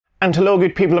And hello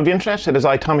good people of the internet, it is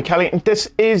I, Tommy Kelly, and this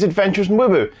is Adventures in Woo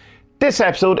Woo. This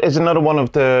episode is another one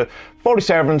of the 40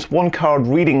 servants, one card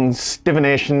readings,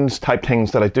 divinations type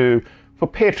things that I do for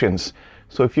Patreons.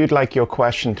 So if you'd like your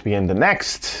question to be in the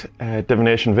next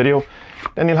divination video,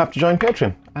 then you'll have to join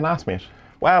Patreon and ask me it.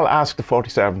 Well, ask the 40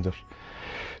 servants it,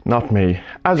 not me.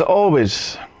 As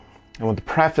always, I want to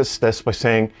preface this by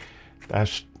saying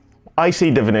that I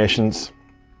see divinations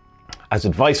as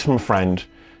advice from a friend,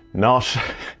 not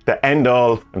the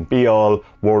end-all and be-all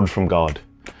word from God.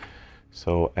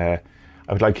 So I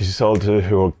would like you all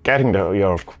who are getting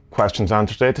your questions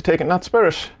answered today to take it in that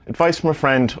spirit. Advice from a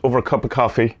friend over a cup of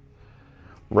coffee,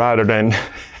 rather than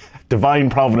divine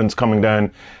providence coming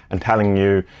down and telling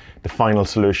you the final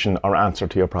solution or answer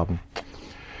to your problem.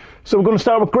 So we're going to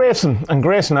start with Grayson. And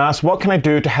Grayson asks, what can I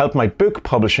do to help my book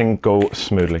publishing go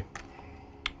smoothly?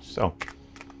 So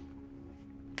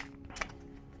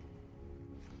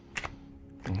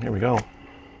here we go.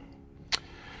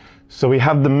 So we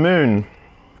have the moon.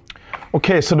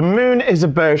 Okay, so the moon is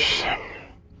about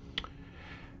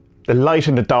the light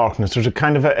and the darkness. There's a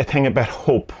kind of a thing about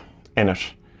hope in it.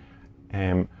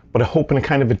 But a hope in a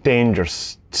kind of a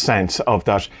dangerous sense of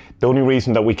that the only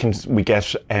reason that we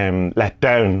get let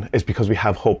down is because we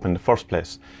have hope in the first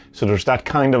place. So there's that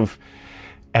kind of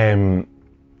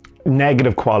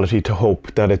negative quality to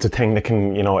hope, that it's a thing that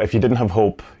can, you know, if you didn't have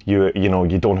hope, you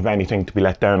don't have anything to be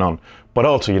let down on. But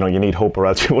also, you know, you need hope or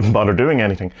else you wouldn't bother doing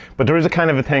anything. But there is a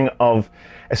kind of a thing of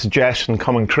a suggestion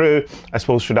coming through, I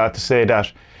suppose, for that to say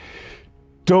that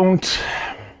don't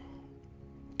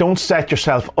set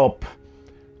yourself up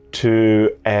to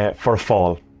for a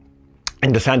fall.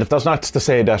 In the sense, that's not to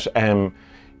say that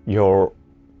your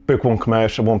book won't come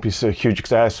out, it won't be a huge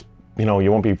success, you know,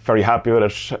 you won't be very happy with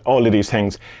it, all of these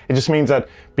things. It just means that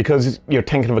because you're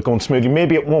thinking of it going smoothly,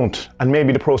 maybe it won't, and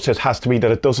maybe the process has to be that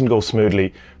it doesn't go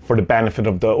smoothly for the benefit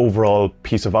of the overall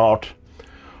piece of art,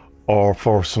 or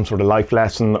for some sort of life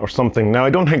lesson or something. Now, I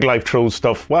don't think life throws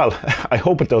stuff, well, I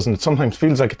hope it doesn't, it sometimes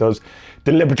feels like it does,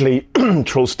 deliberately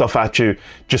throw stuff at you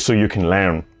just so you can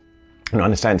learn. You know,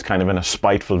 in a sense, kind of in a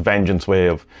spiteful vengeance way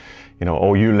of, you know,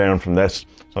 oh, you learn from this.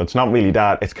 So it's not really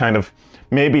that, it's kind of,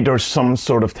 maybe there's some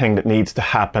sort of thing that needs to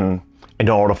happen in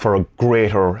order for a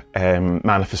greater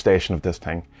manifestation of this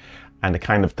thing. And the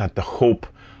kind of that the hope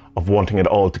of wanting it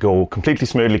all to go completely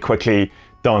smoothly, quickly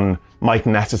done, might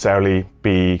necessarily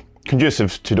be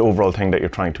conducive to the overall thing that you're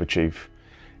trying to achieve.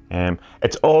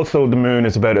 It's also, the moon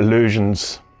is about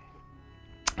illusions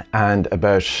and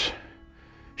about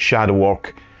shadow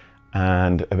work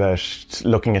and about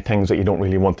looking at things that you don't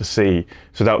really want to see.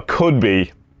 So that could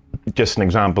be, just an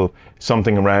example,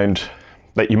 something around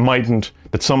that you mightn't,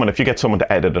 that someone, if you get someone to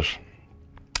edit it,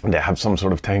 and they have some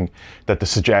sort of thing, that the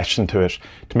suggestion to it,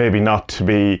 to maybe not to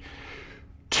be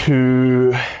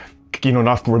too, you know,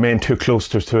 not remain too close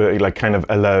to it, like kind of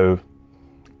allow,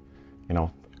 you know,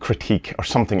 critique or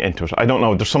something into it. I don't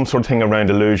know, there's some sort of thing around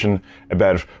illusion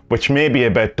about it, which may be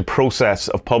about the process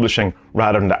of publishing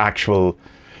rather than the actual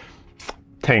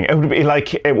thing. It would be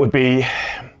like, it would be,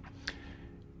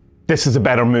 this is a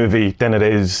better movie than it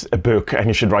is a book and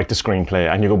you should write the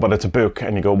screenplay, and you go, but it's a book,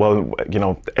 and you go, well, you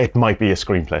know, it might be a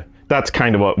screenplay. That's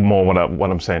kind of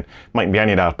what I'm saying. Mightn't be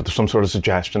any of that, but there's some sort of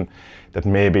suggestion that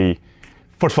maybe,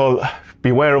 first of all,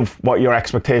 beware of what your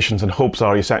expectations and hopes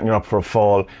are. You're setting you up for a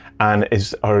fall, and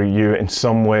are you in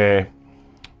some way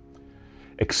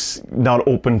not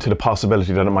open to the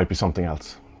possibility that it might be something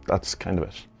else? That's kind of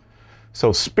it.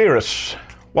 So spirit,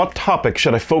 what topic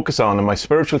should I focus on in my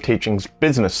spiritual teachings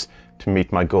business to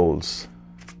meet my goals?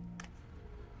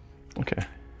 Okay.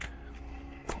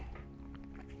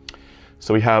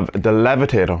 So we have the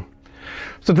levitator.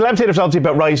 So the levitator is obviously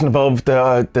about rising above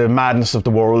the madness of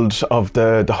the world, of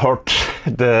the hurt,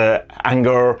 the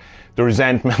anger, the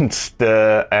resentments,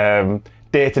 the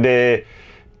day-to-day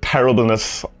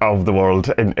terribleness of the world,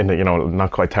 in you know,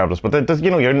 not quite terrible, but you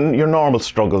know, your normal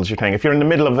struggles, your thing. If you're in the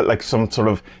middle of it, like some sort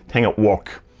of thing at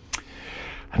work,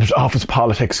 and there's office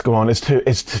politics go on, is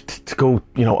to go,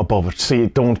 you know, above it. See,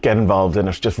 don't get involved in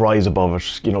it, just rise above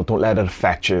it, you know, don't let it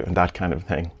affect you, and that kind of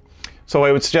thing. So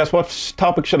I would suggest, what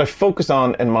topic should I focus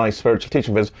on in my spiritual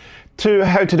teaching viz?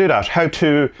 How to do that, how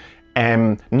to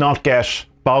not get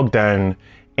bogged down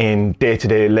in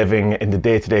day-to-day living, in the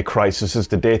day-to-day crises,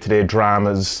 the day-to-day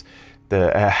dramas,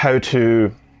 how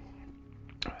to,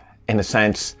 in a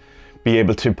sense, be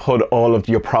able to put all of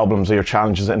your problems or your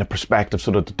challenges in a perspective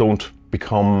so that they don't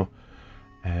become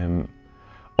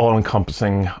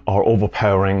all-encompassing or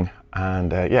overpowering,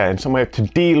 and yeah, in some way to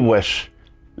deal with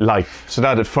life. So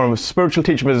that from a spiritual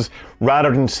teaching is,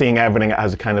 rather than seeing everything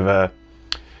as a kind of a,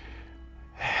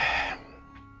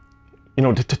 you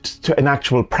know, to an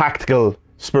actual practical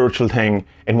spiritual thing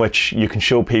in which you can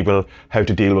show people how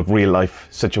to deal with real life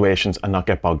situations and not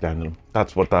get bogged down in them.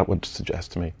 That's what that would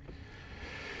suggest to me.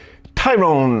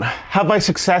 Tyrone, have I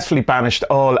successfully banished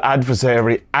all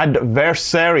adversarial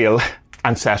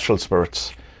ancestral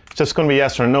spirits? It's just going to be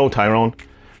yes or no, Tyrone,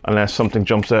 unless something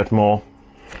jumps out more.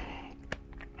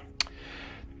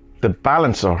 The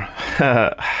balancer.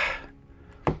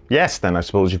 Yes, then I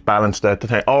suppose you've balanced out the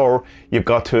thing, or you've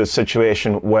got to a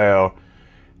situation where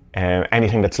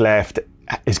anything that's left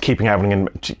is keeping everything in.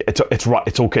 It's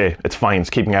okay. It's fine. It's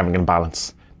keeping everything in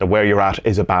balance. That where you're at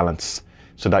is a balance,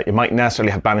 so that you might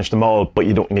necessarily have banished them all, but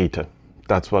you don't need to.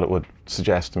 That's what it would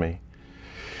suggest to me.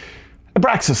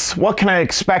 Abraxas, what can I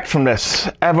expect from this?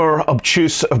 Ever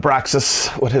obtuse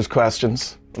Abraxas with his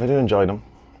questions. I do enjoy them.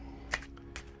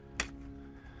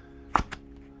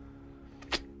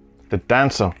 The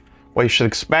dancer. What you should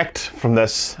expect from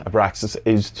this, Abraxas,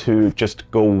 is to just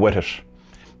go with it.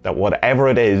 That whatever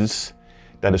it is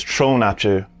that is thrown at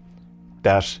you,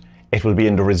 that it will be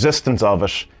in the resistance of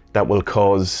it that will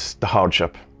cause the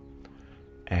hardship.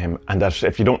 And that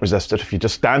if you don't resist it, if you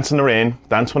just dance in the rain,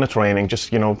 dance when it's raining,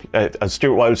 just, you know, as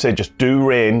Stuart Wilde would say, just do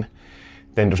rain,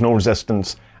 then there's no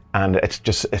resistance, and it's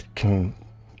just, it can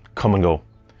come and go.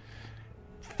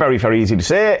 Very, very easy to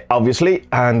say, obviously,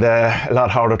 and a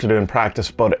lot harder to do in practice,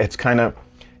 but it's kind of,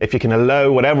 if you can allow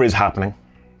whatever is happening,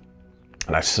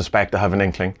 and I suspect I have an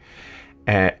inkling,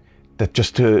 that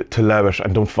just to allow it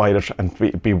and don't fight it and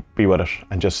be with it,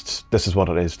 and just, this is what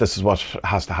it is, this is what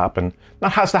has to happen.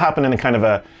 Not has to happen in a kind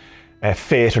of a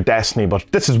fate or destiny,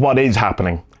 but this is what is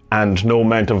happening, and no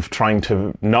amount of trying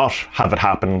to not have it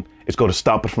happen is going to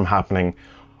stop it from happening,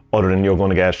 other than you're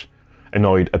going to get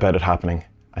annoyed about it happening.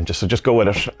 And so just go with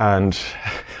it and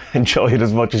enjoy it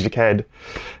as much as you can,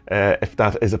 if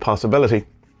that is a possibility.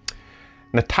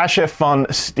 Natasha von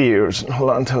Steers. Hold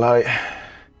on until I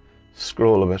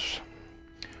scroll a bit.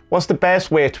 What's the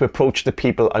best way to approach the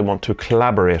people I want to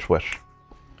collaborate with?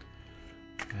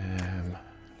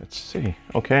 Let's see.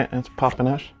 Okay, it's popping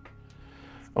out.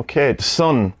 Okay, the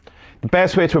sun. The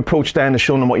best way to approach them is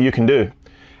showing them what you can do,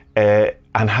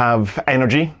 and have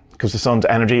energy. Because the sun's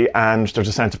energy and there's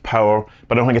a sense of power,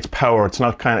 but I don't think it's power. It's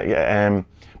not kind of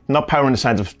not power in the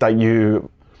sense of that you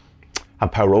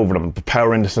have power over them, but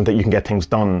power in the sense that you can get things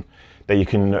done, that you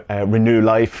can renew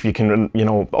life. You can, you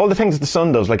know, all the things that the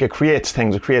sun does. Like, it creates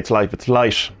things, it creates life. It's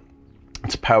light,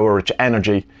 it's power, it's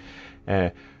energy.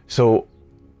 So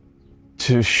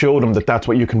to show them that that's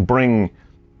what you can bring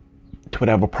to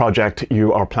whatever project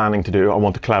you are planning to do or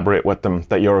want to collaborate with them,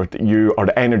 that you are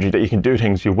the energy, that you can do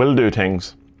things, you will do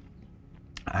things.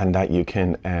 And that you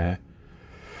can,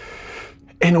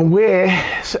 in a way,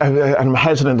 I'm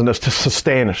hesitant in this, to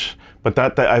sustain it.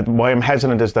 But why I'm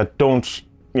hesitant is that don't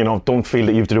feel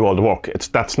that you have to do all the work.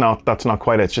 That's not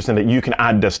quite it. It's just in that you can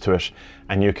add this to it,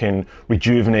 and you can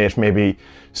rejuvenate maybe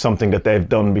something that they've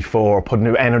done before, put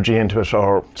new energy into it,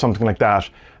 or something like that,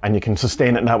 and you can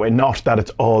sustain it in that way. Not that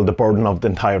it's all the burden of the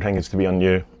entire thing is to be on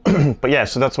you. But yeah,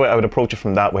 so that's why I would approach it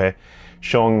from that way,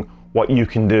 showing what you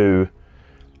can do.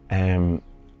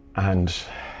 And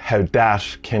how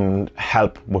that can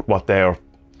help with what they're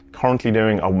currently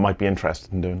doing or might be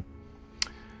interested in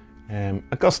doing.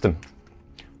 Augustine,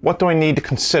 what do I need to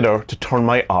consider to turn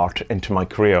my art into my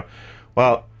career?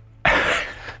 Well,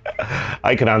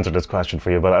 I could answer this question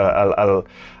for you, but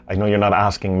I know you're not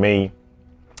asking me.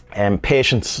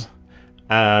 Patience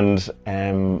and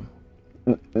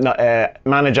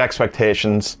manage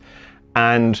expectations,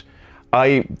 and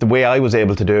the way I was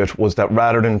able to do it was that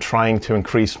rather than trying to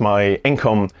increase my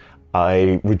income,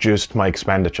 I reduced my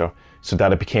expenditure, so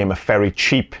that it became a very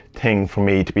cheap thing for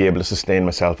me to be able to sustain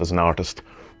myself as an artist,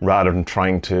 rather than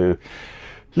trying to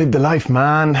live the life,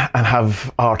 man, and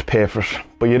have art pay for it.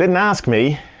 But you didn't ask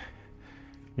me,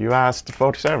 you asked the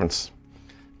 40 servants.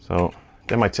 So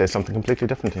they might say something completely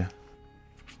different to you.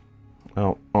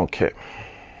 Oh, okay.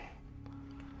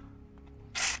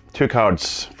 2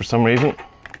 cards for some reason.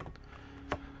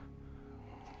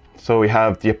 So we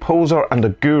have the opposer and the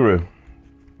guru.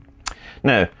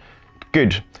 Now,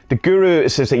 good. The guru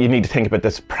says that you need to think about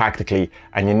this practically,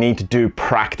 and you need to do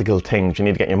practical things. You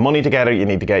need to get your money together, you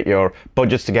need to get your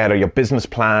budgets together, your business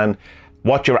plan,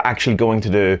 what you're actually going to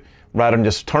do, rather than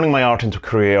just turning my art into a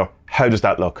career. How does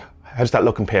that look? How does that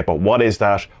look on paper? What is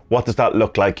that? What does that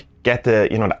look like? Get the,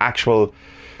 the actual,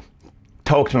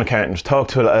 talk to an accountant, talk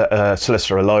to a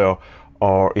solicitor, a lawyer,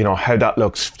 or how that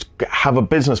looks. Have a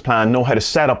business plan, know how to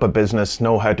set up a business,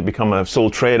 know how to become a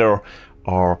sole trader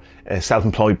or a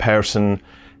self-employed person,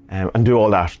 and do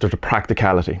all that. There's a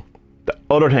practicality. The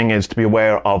other thing is to be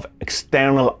aware of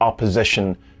external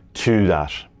opposition to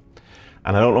that.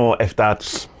 And I don't know if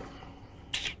that's,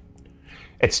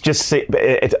 it's just,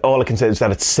 all I can say is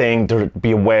that it's saying to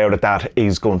be aware that that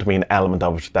is going to be an element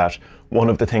of it, that one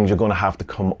of the things you're going to have to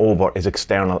come over is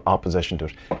external opposition to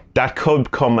it. That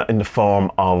could come in the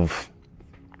form of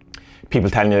people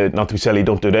telling you not to be silly,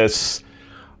 don't do this,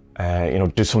 you know,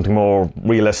 do something more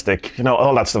realistic, you know,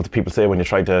 all that stuff that people say when you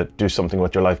try to do something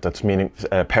with your life that's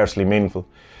personally meaningful.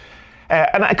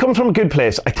 And it comes from a good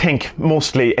place, I think,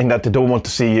 mostly in that they don't want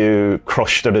to see you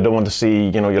crushed, or they don't want to see,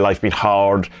 you know, your life being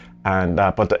hard and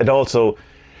that. But it also,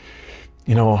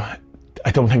 you know,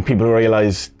 I don't think people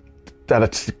realise that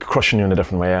it's crushing you in a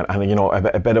different way. And you know,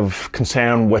 a bit of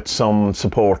concern with some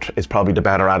support is probably the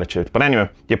better attitude. But anyway,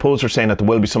 the opposer is saying that there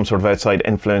will be some sort of outside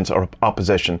influence or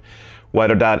opposition,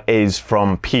 whether that is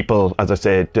from people, as I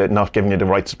said, not giving you the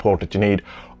right support that you need,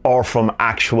 or from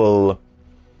actual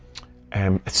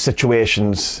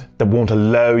situations that won't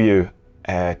allow you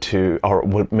or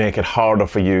will make it harder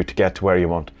for you to get to where you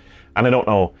want. And I don't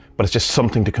know, but it's just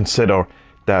something to consider,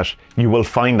 that you will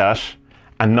find that,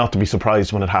 and not to be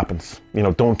surprised when it happens. You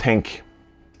know, don't think,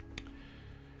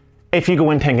 if you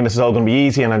go in thinking this is all going to be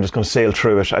easy and I'm just going to sail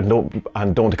through it,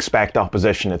 and don't expect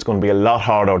opposition, it's going to be a lot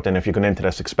harder than if you go into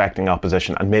this expecting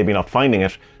opposition and maybe not finding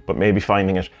it, but maybe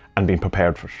finding it and being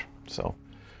prepared for it. So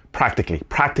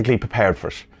practically prepared for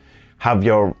it. Have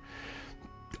your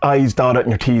I's dotted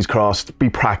and your T's crossed, be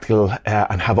practical,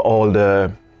 and have all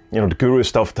the, you know, the guru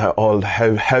stuff, how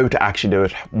to actually do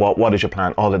it, what is your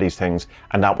plan, all of these things,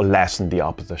 and that will lessen the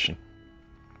opposition.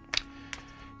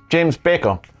 James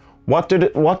Baker, what do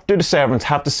the servants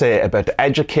have to say about the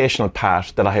educational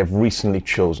path that I have recently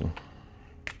chosen?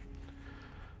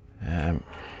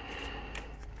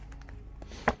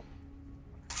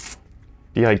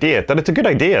 The idea that it's a good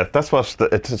idea, that's what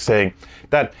it's saying.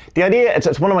 That the idea,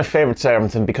 it's one of my favourite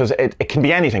sermons, and because it can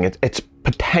be anything. It's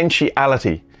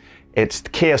potentiality. It's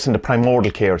chaos in the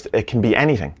primordial chaos. It can be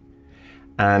anything.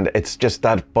 And it's just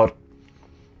that, but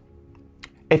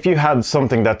if you have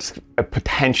something that's a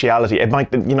potentiality, it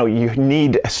might, you know, you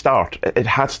need a start. It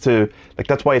has to, like,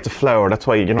 that's why it's a flower. That's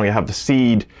why, you know, you have the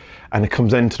seed and it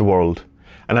comes into the world.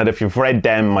 And that if you've read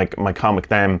Them, my comic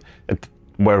Them,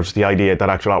 where's the idea that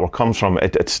actual artwork comes from,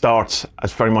 it starts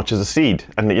as very much as a seed,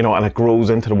 and you know, and it grows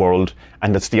into the world,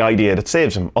 and it's the idea that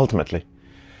saves him ultimately.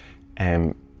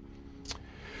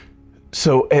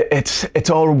 So it's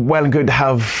all well and good to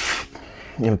have,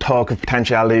 you know, talk of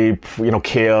potentiality, you know,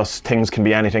 chaos, things can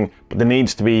be anything, but there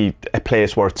needs to be a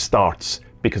place where it starts,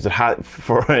 because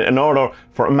in order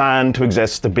for a man to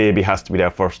exist, the baby has to be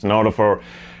there first. In order for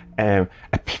a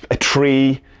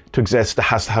tree to exist, it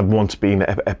has to have once been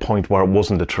a point where it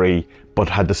wasn't a tree, but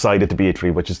had decided to be a tree,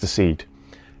 which is the seed.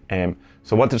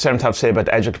 So what the servants have to say about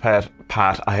the educational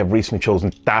path I have recently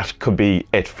chosen, that could be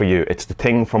it for you. It's the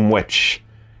thing from which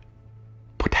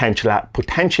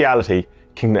potentiality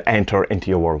can enter into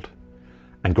your world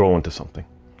and grow into something.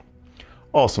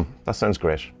 Awesome, that sounds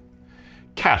great.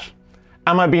 Kat,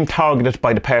 am I being targeted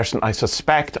by the person I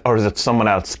suspect, or is it someone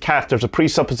else? Kat, there's a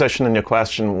presupposition in your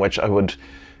question which I would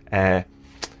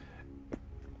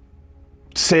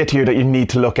say to you that you need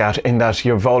to look at, in that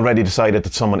you've already decided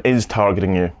that someone is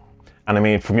targeting you. And I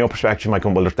mean, from your perspective, you might go,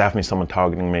 well, there's definitely someone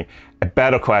targeting me. A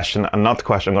better question, and not the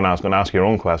question I'm going to ask your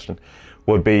own question,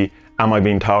 would be, am I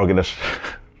being targeted?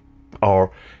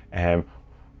 Or a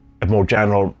more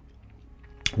general,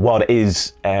 what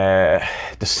is the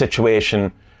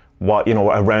situation, what, you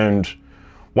know, around,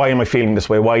 why am I feeling this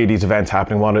way? Why are these events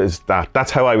happening? What is that?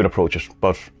 That's how I would approach it.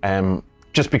 But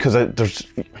just because there's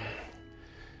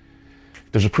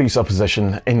a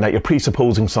presupposition in that you're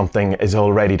presupposing something is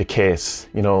already the case,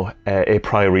 you know, a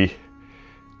priori,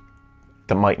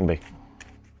 that mightn't be.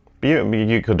 But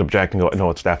you could object and go,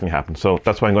 no, it's definitely happened. So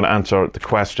that's why I'm going to answer the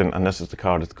question, and this is the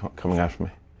card that's coming out for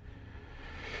me.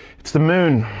 It's the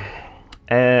moon.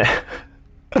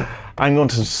 I'm going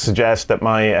to suggest that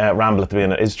my ramble at the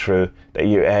beginning is true, that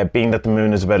you, being that the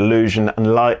moon is about illusion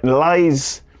and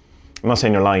lies. I'm not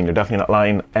saying you're lying, you're definitely not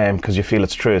lying, because you feel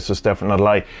it's true, so it's definitely not a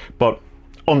lie. But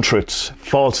untruths,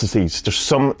 falsities,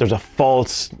 there's a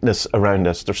falseness around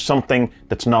this. There's something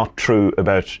that's not true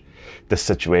about this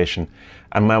situation.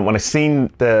 And when I seen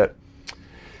the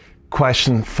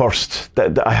question first,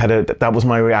 that was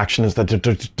my reaction, is that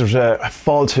there's a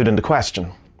falsehood in the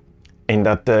question. In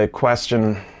that the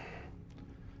question,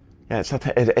 yeah,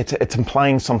 it's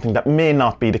implying something that may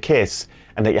not be the case,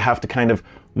 and that you have to kind of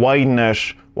widen out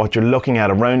what you're looking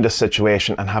at around this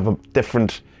situation and have a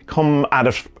different, come at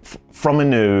it from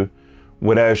anew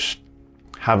without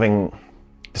having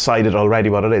decided already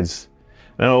what it is.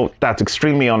 I know that's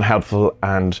extremely unhelpful,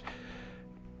 and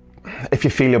if you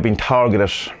feel you're being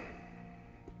targeted,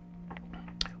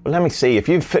 well, let me see. If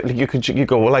you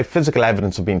go, well, I have physical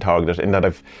evidence of being targeted in that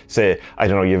I've, say, I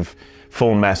don't know, you've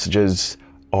phone messages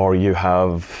or you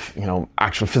have, you know,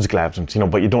 actual physical evidence, you know,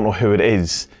 but you don't know who it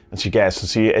is. And so you guess. So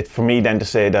see, it, for me then to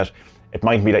say that it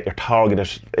might be that you're targeted,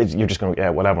 you're just going, yeah,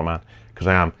 whatever, man, because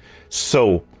I am.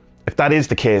 So if that is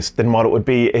the case, then what it would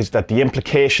be is that the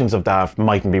implications of that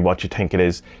mightn't be what you think it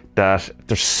is, that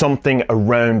there's something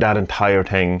around that entire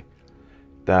thing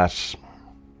that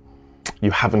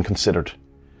you haven't considered.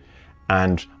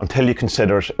 And until you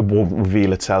consider it, it won't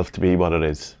reveal itself to be what it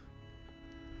is.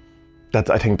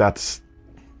 I think that's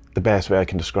the best way I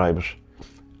can describe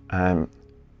it.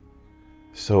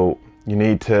 So you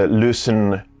need to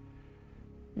loosen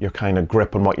your kind of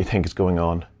grip on what you think is going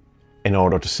on in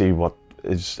order to see what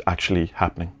is actually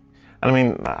happening. And I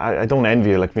mean, I don't envy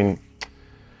you. Like, I mean,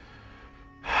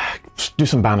 do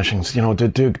some banishings, you know,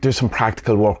 do some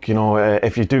practical work, you know.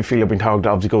 If you do feel you're being targeted,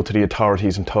 obviously go to the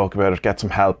authorities and talk about it, get some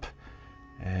help,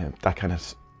 that kind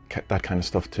of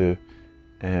stuff too.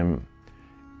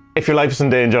 If your life is in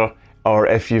danger, or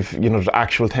if you've, you know, there's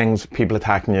actual things, people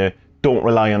attacking you, don't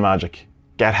rely on magic.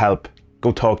 Get help.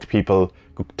 Go talk to people.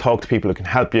 Go talk to people who can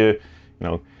help you.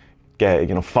 You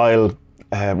know, file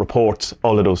reports,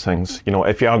 all of those things. You know,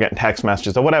 if you are getting text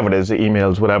messages or whatever it is,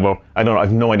 emails, whatever. I don't know. I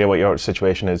have no idea what your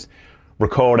situation is.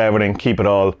 Record everything. Keep it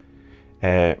all,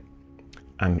 and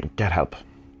get help.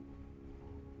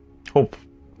 Hope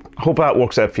that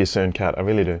works out for you soon, Kat. I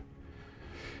really do.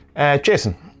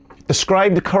 Jason,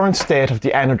 describe the current state of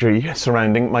the energy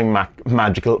surrounding my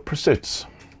magical pursuits.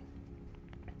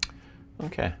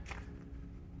 Okay.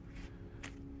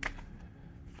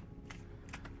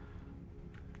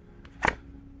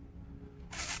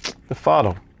 The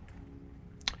Father.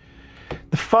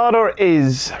 The Father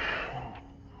is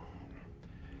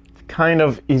kind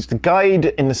of, he's the guide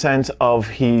in the sense of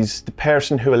he's the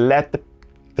person who will let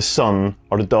the son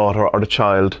or the daughter or the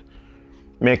child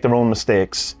make their own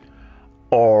mistakes,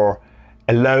 or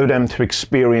allow them to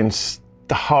experience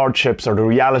the hardships or the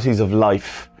realities of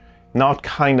life, not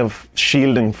kind of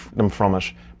shielding them from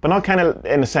it, but not kind of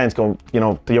in a sense going, you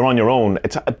know, you're on your own.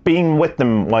 It's being with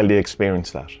them while they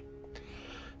experience that.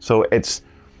 So it's,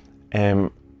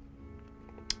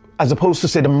 as opposed to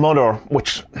say the mother,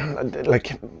 which,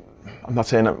 like, I'm not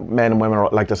saying that men and women are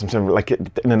like this, I'm saying like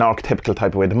in an archetypical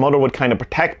type of way. The mother would kind of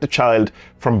protect the child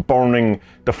from burning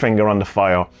the finger on the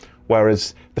fire,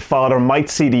 whereas the father might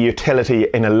see the utility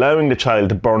in allowing the child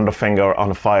to burn the finger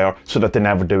on a fire so that they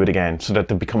never do it again, so that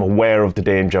they become aware of the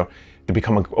danger, they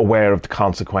become aware of the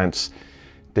consequence,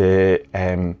 they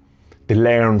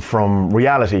learn from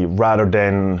reality rather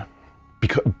than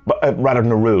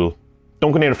a rule.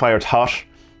 Don't go near the fire, it's hot,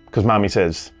 because mommy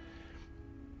says.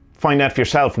 Find out for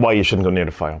yourself why you shouldn't go near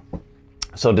the fire.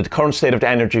 So the current state of the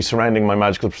energy surrounding my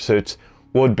magical pursuits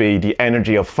would be the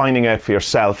energy of finding out for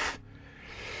yourself,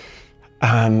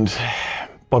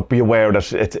 but be aware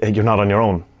that you're not on your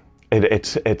own.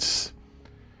 It's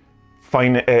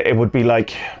fine. It would be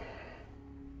like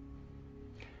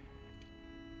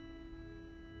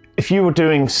if you were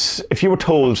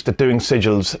told that doing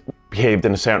sigils behaved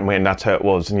in a certain way and that's how it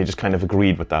was, and you just kind of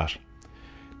agreed with that.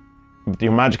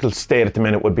 Your magical state at the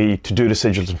minute would be to do the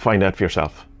sigils and find out for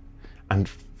yourself and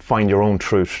find your own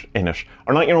truth in it.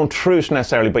 Or not your own truth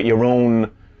necessarily, but your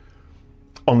own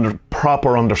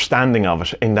proper understanding of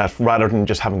it, in that rather than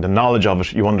just having the knowledge of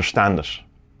it, you understand it.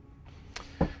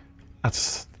 That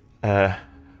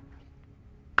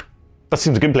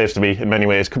seems a good place to be in many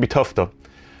ways. Could be tough though.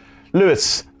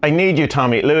 Lewis, I need you,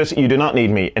 Tommy. Lewis, you do not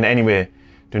need me in any way.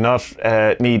 Do not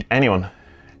need anyone.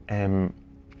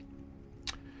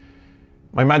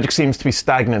 My magic seems to be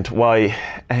stagnant. Why?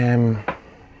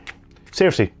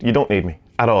 Seriously, you don't need me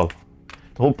at all.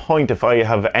 The whole point, if I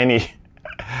have any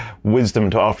wisdom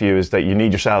to offer you, is that you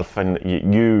need yourself, and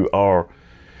you are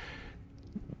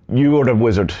the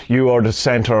wizard. You are the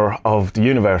center of the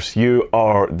universe. You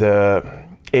are the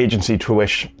agency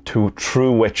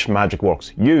through which magic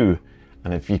works. You.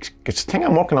 And it's a thing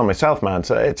I'm working on myself, man.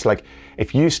 So it's like,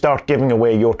 if you start giving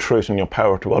away your truth and your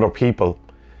power to other people,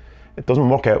 it doesn't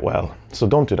work out well. So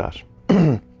don't do that.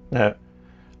 Now,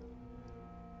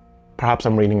 perhaps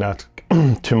I'm reading that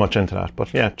too much into that,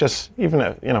 but yeah, just even,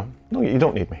 no, you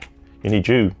don't need me. You need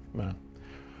you, man.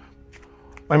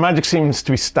 My magic seems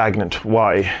to be stagnant.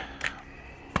 Why?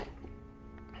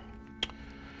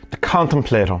 The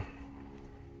Contemplator.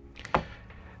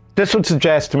 This would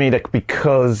suggest to me that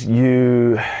because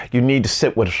you need to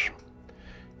sit with it,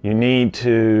 you need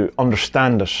to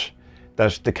understand it,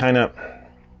 that the kind of,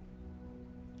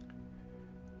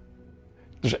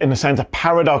 there's in a sense a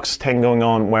paradox thing going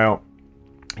on where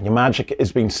your magic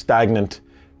is being stagnant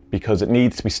because it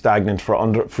needs to be stagnant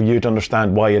for you to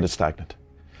understand why it is stagnant,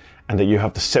 and that you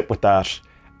have to sit with that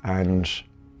and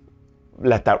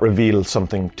let that reveal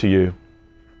something to you.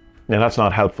 Now, that's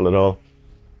not helpful at all.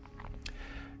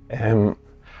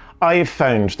 I've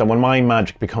found that when my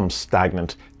magic becomes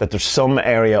stagnant, that there's some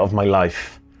area of my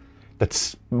life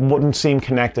that wouldn't seem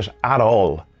connected at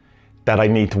all that I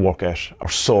need to work out or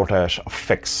sort out or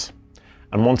fix.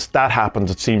 And once that happens,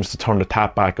 it seems to turn the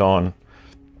tap back on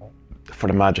for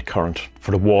the magic current,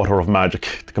 for the water of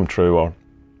magic to come through, or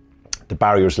the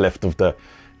barriers lift of the,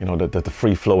 you know, the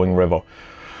free-flowing river.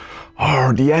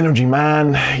 Or the energy,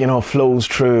 man, you know, flows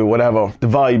through, whatever. The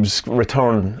vibes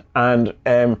return. And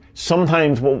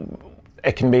sometimes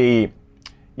it can be,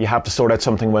 you have to sort out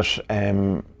something with,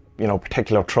 you know,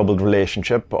 particular troubled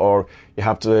relationship, or you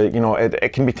have to, you know,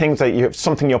 it can be things that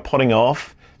something you're putting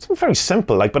off. Something very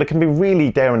simple, like, but it can be really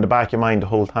there in the back of your mind the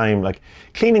whole time, like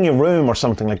cleaning your room or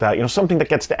something like that, you know, something that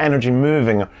gets the energy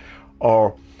moving,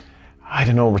 or I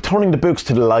don't know, returning the books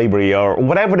to the library, or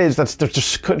whatever it is. There's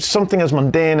just something as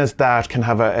mundane as that can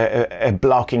have a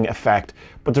blocking effect.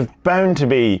 But there's bound to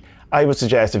be, I would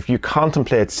suggest, if you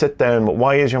contemplate, sit down,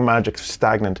 why is your magic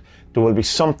stagnant? There will be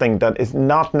something that is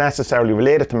not necessarily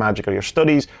related to magic or your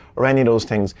studies or any of those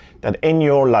things that in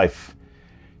your life,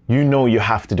 you know you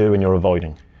have to do and you're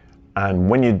avoiding. And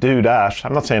when you do that,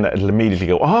 I'm not saying that it'll immediately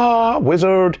go, ah,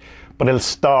 wizard, but it'll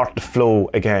start to flow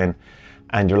again.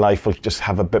 And your life will just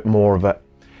have a bit more of a...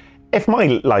 If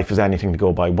my life is anything to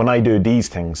go by, when I do these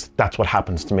things, that's what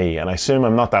happens to me. And I assume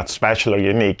I'm not that special or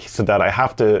unique, so that I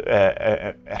have to...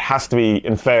 it has to be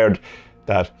inferred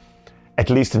that, at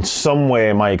least in some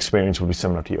way, my experience will be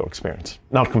similar to your experience.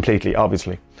 Not completely,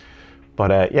 obviously.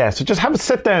 But yeah, so just have a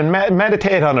sit down,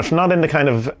 meditate on it, not in the kind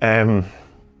of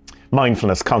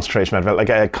mindfulness, concentration,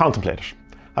 like contemplate it.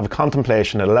 Have a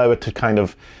contemplation, allow it to kind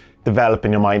of develop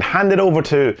in your mind. Hand it over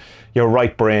to your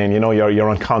right brain, you know, your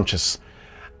unconscious,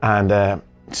 and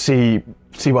see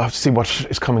what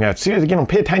is coming out. See, you know,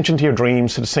 pay attention to your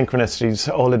dreams, to the synchronicities,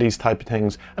 all of these type of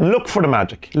things, and look for the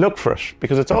magic. Look for it,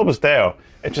 because it's always there.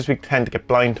 It's just we tend to get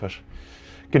blind to it.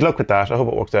 Good luck with that. I hope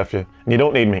it works out for you. And you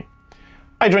don't need me.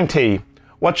 I drink tea.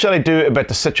 What should I do about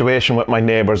the situation with my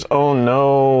neighbours? Oh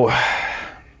no.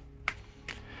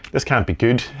 This can't be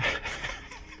good.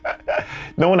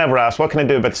 No one ever asks, what can I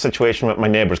do about the situation with my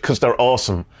neighbours? Because they're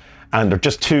awesome. And they're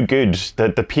just too good.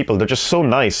 The people, they're just so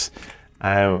nice.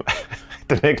 They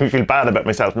make me feel bad about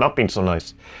myself not being so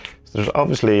nice. So there's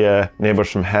obviously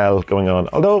neighbours from hell going on.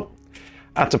 Although,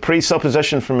 that's a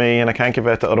presupposition for me, and I can't give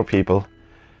out to other people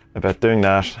about doing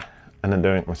that and then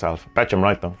doing it myself. Bet you I'm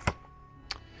right though.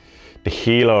 The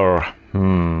healer.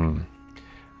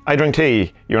 I drink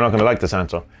tea. You're not going to like this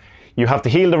answer. You have to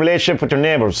heal the relationship with your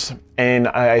neighbours. And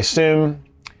I assume,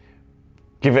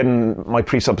 given my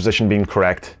presupposition being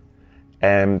correct,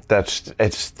 that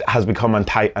it has become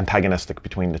antagonistic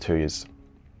between the two of you.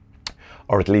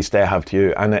 Or at least they have to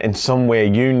you. And in some way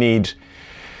you need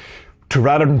to,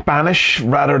 rather than banish,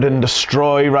 rather than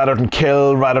destroy, rather than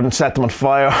kill, rather than set them on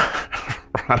fire,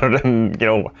 rather than, you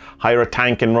know, hire a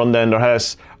tank and run down their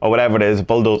house, or whatever it is,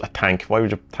 bulldoze a tank. Why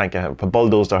would you tank a house?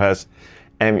 Bulldoze their house.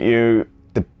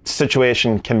 The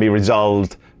situation can be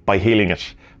resolved by healing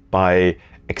it, by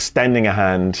extending a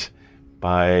hand,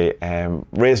 by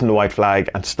raising the white flag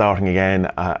and starting again,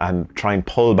 and try and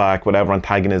pull back whatever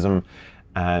antagonism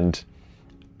and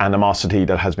animosity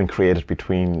that has been created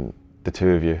between the two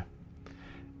of you.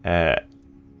 I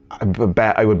would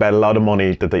bet a lot of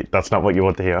money that that's not what you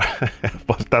want to hear.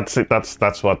 But that's it.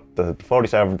 That's what the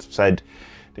 47 said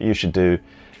that you should do.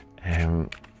 And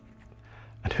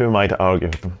who am I to argue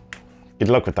with them? Good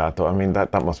luck with that, though. I mean,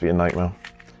 that must be a nightmare.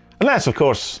 Unless, of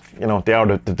course, you know, they are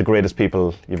the greatest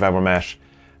people you've ever met,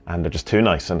 and they're just too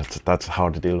nice, and that's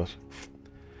hard to deal with.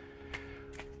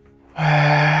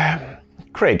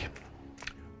 Craig,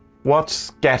 what's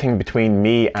getting between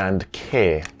me and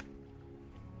Kay?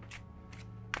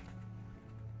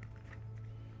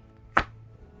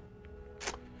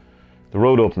 The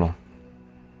road opener.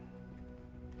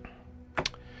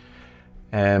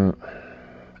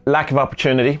 Lack of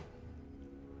opportunity.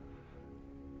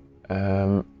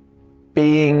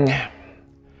 Being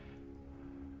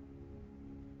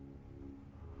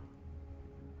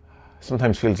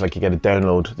sometimes feels like you get to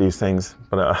download these things,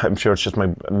 but I'm sure it's just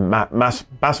my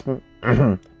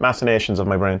machinations of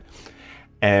my brain.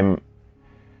 There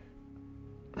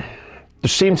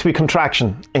seems to be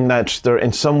contraction in that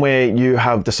in some way you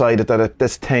have decided that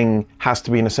this thing has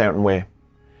to be in a certain way.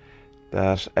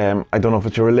 That I don't know if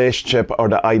it's your relationship or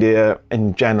the idea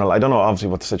in general. I don't know obviously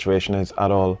what the situation is at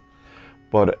all,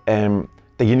 but that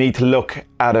you need to look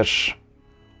at it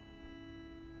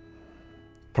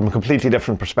from a completely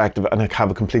different perspective and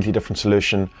have a completely different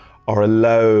solution, or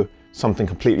allow something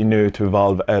completely new to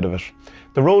evolve out of it.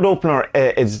 The road opener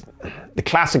is the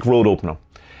classic road opener.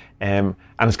 And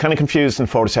it's kind of confused in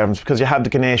 47s because you have the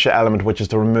Ganesha element, which is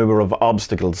the remover of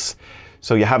obstacles.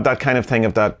 So you have that kind of thing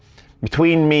of that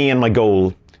between me and my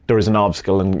goal, there is an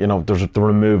obstacle, and you know, there's the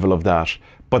removal of that.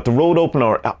 But the road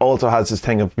opener also has this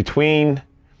thing of between,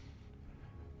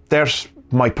 there's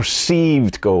my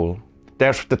perceived goal,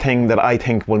 there's the thing that I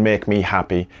think will make me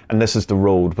happy, and this is the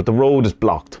road, but the road is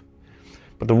blocked.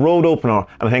 But the road opener,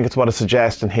 and I think it's what it's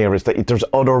suggesting here, is that there's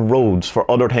other roads for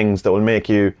other things that will make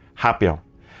you happier.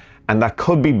 And that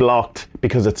could be blocked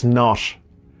because it's not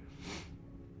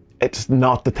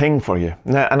the thing for you.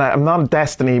 Now, and I'm not a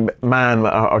destiny man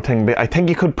or thing, but I think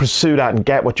you could pursue that and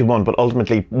get what you want, but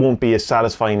ultimately won't be as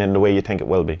satisfying in the way you think it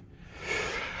will be.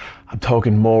 I'm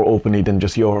talking more openly than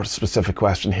just your specific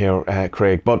question here,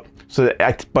 Craig. But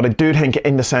I do think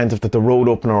in the sense of that the road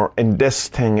opener in this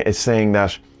thing is saying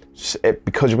that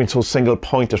because you've been so single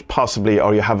pointed possibly,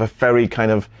 or you have a very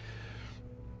kind of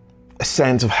a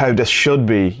sense of how this should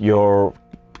be, you're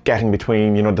getting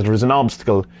between, you know, that there is an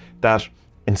obstacle, that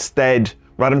instead,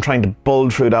 rather than trying to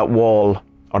build through that wall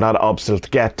or that obstacle to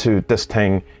get to this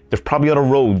thing, there's probably other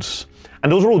roads.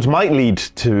 And those roads might lead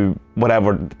to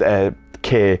whatever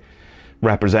K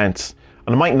represents.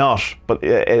 And it might not, but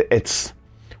it's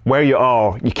where you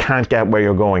are, you can't get where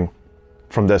you're going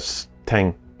from this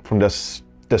thing, from this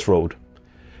road.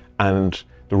 And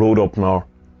the road opener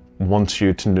wants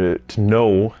you to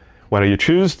know, whether you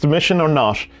choose the mission or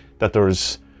not, that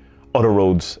there's other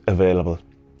roads available.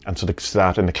 And so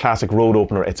that in the classic road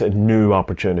opener, it's a new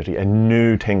opportunity, a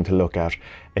new thing to look at,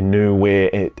 a new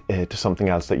way to something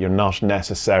else that you're not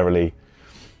necessarily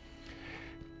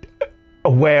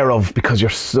aware of because you're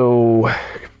so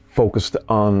focused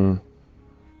on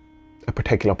a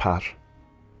particular path.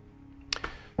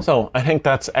 So I think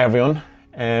that's everyone.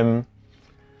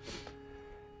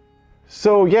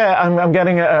 So yeah, I'm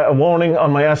getting a warning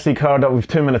on my SD card that we've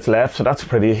 2 minutes left, so that's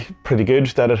pretty good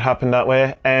that it happened that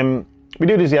way. We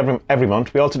do these every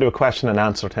month. We also do a question and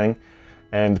answer thing,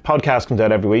 and the podcast comes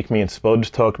out every week. Me and Spud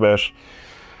talk about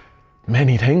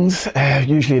many things,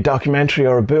 usually a documentary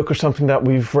or a book or something that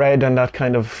we've read, and that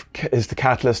kind of is the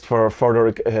catalyst for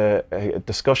further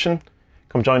discussion.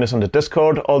 Come join us on the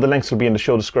Discord. All the links will be in the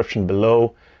show description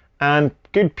below. And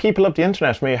good people of the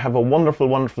internet, may you have a wonderful,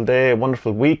 wonderful day, a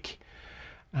wonderful week.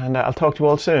 And I'll talk to you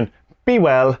all soon. Be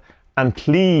well, and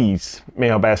please, may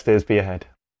our best days be ahead.